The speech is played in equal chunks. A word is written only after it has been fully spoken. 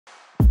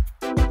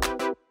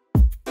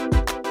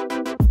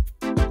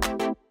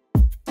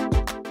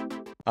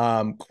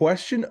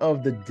Question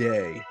of the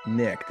day,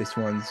 Nick. This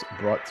one's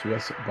brought to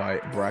us by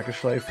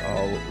Brackish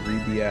I'll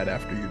read the ad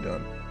after you're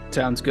done.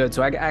 Sounds good.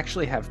 So I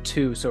actually have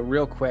two. So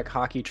real quick,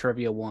 hockey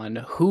trivia one.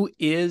 Who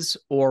is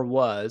or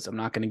was, I'm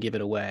not going to give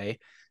it away,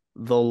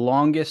 the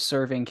longest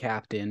serving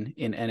captain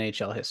in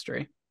NHL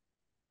history?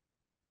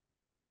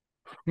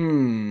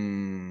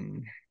 Hmm.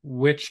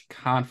 Which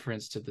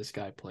conference did this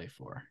guy play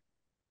for?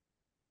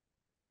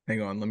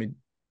 Hang on. Let me.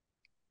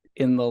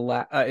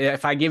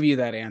 If I give you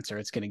that answer,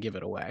 it's going to give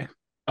it away.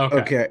 Okay.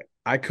 Okay.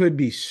 I could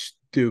be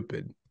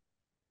stupid,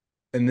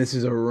 and this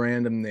is a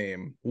random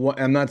name.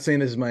 I'm not saying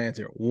this is my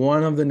answer.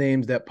 One of the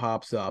names that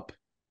pops up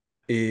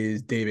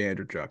is Dave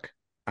Andreychuk.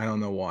 I don't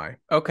know why.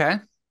 Okay.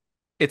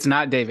 It's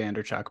not Dave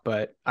Andreychuk,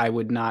 but I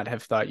would not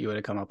have thought you would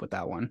have come up with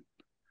that one.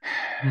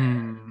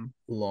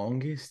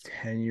 Longest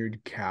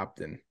tenured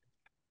captain.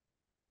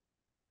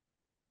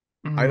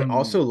 I'd Hmm.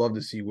 also love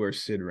to see where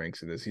Sid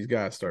ranks in this. He's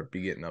got to start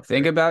be getting up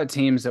Think there. about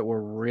teams that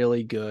were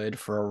really good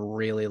for a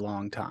really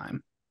long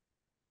time.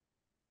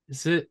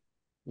 Is it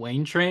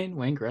Wayne Train?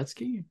 Wayne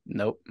Gretzky?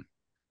 Nope.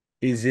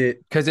 Is it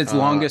Because it's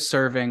longest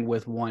serving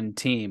with one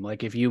team.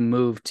 Like if you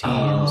move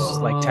teams,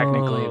 like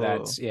technically Oh.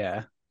 that's,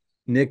 yeah,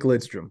 Nick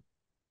Lidstrom?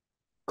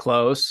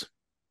 close.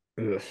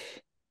 Ugh.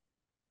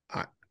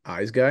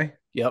 Eyes guy?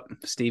 Yep.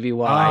 Stevie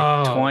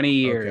Y, Oh. 20 Okay.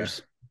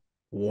 years,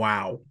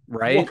 Wow.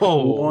 right?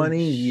 Whoa.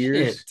 20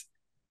 years? Shit.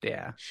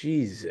 Yeah.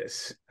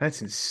 Jesus.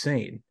 That's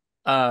insane.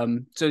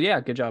 So yeah,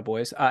 good job,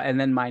 boys. And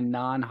then my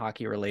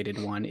non-hockey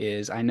related one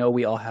is I know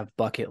we all have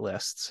bucket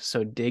lists.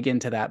 So dig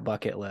into that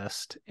bucket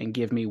list and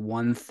give me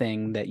one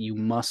thing that you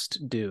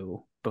must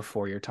do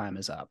before your time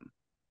is up.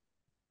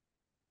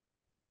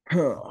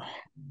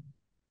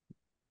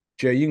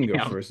 Jay, you can go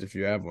Damn. first if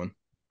you have one.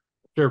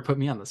 Sure, put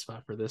me on the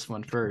spot for this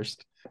one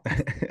first.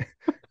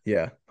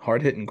 Yeah.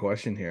 Hard hitting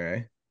question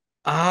here,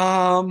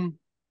 Um,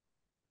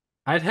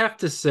 I'd have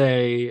to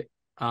say,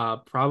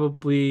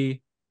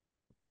 probably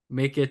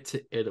make it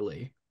to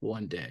Italy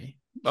one day.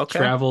 Okay.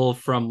 Travel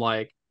from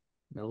like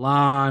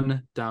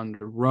Milan down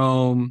to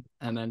Rome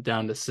and then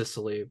down to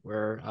Sicily,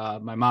 where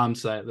my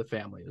mom's side of the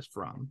family is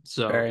from.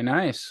 So Very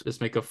nice. just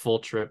make a full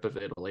trip of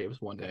Italy. It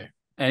was one day.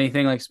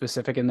 Anything like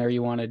specific in there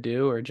you want to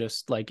do, or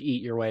just like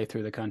eat your way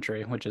through the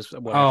country, which is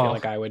what I feel Oh,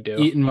 like I would do.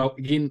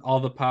 eating all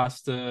the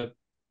pasta,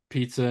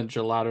 pizza, and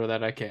gelato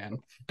that I can.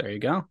 There you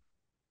go.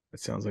 That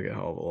sounds like a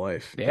hell of a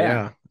life.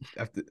 Yeah.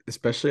 Yeah.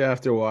 Especially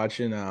after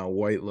watching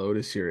White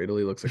Lotus here,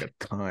 Italy looks like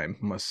a time,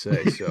 must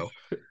say. So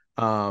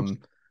um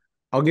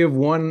I'll give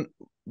one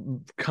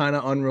kind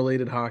of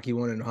unrelated hockey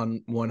one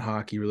and one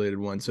hockey related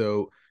one.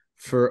 So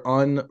for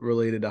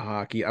unrelated to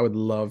hockey, I would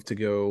love to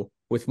go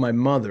with my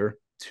mother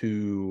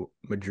to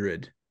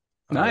Madrid.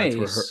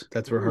 Nice.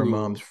 That's where her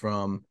mom's Ooh.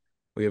 from.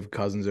 We have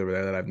cousins over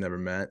there that I've never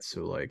met,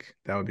 so like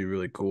that would be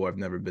really cool. I've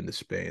never been to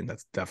Spain.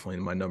 That's definitely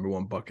my number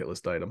one bucket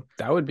list item.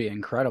 That would be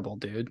incredible,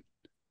 dude.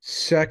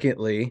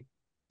 Secondly,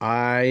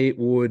 I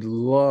would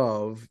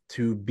love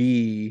to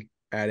be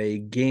at a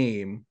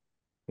game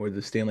where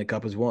the Stanley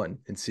Cup is won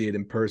and see it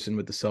in person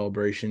with the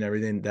celebration and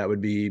everything. That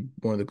would be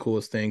one of the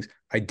coolest things.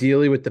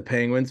 Ideally with the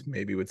Penguins,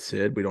 maybe with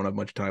Sid. We don't have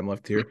much time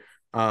left here.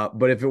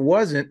 But if it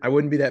wasn't, I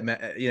wouldn't be that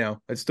mad.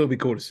 It'd still be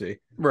cool to see.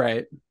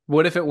 Right.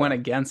 What if it went So,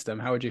 against him?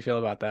 How would you feel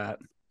about that?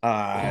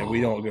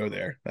 we don't go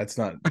there. That's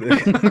not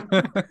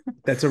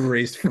that's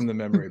erased from the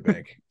memory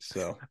bank.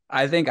 So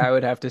I think I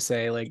would have to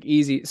say like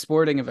easy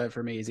sporting event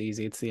for me is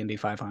easy. It's the Indy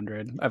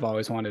 500. I've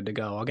always wanted to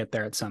go. I'll get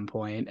there at some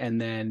point. And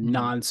then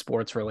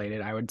non-sports related,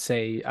 I would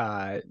say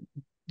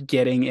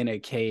getting in a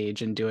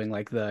cage and doing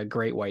like the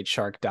great white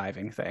shark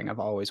diving thing. I've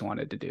always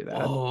wanted to do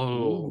that.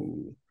 Oh,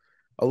 ooh.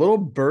 A little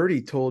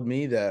birdie told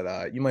me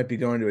that you might be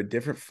going to a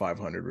different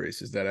 500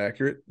 race. Is that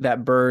accurate?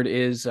 That bird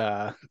is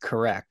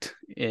correct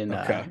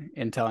Okay.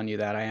 in telling you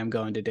that I am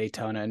going to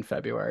Daytona in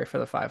February for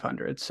the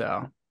 500.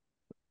 So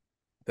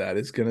That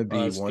is going to be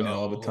let's one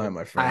hell of a time, go.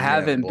 my I friend. You're going to have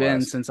a haven't been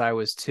blast. since I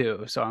was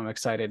 2, so I'm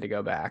excited to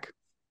go back.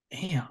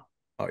 Damn.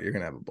 Oh, you're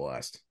going to have a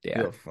blast.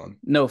 Yeah. You'll have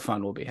No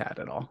fun will be had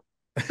at all.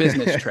 fun.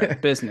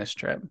 Business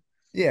trip.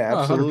 Yeah, Oh,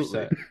 absolutely.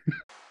 100%.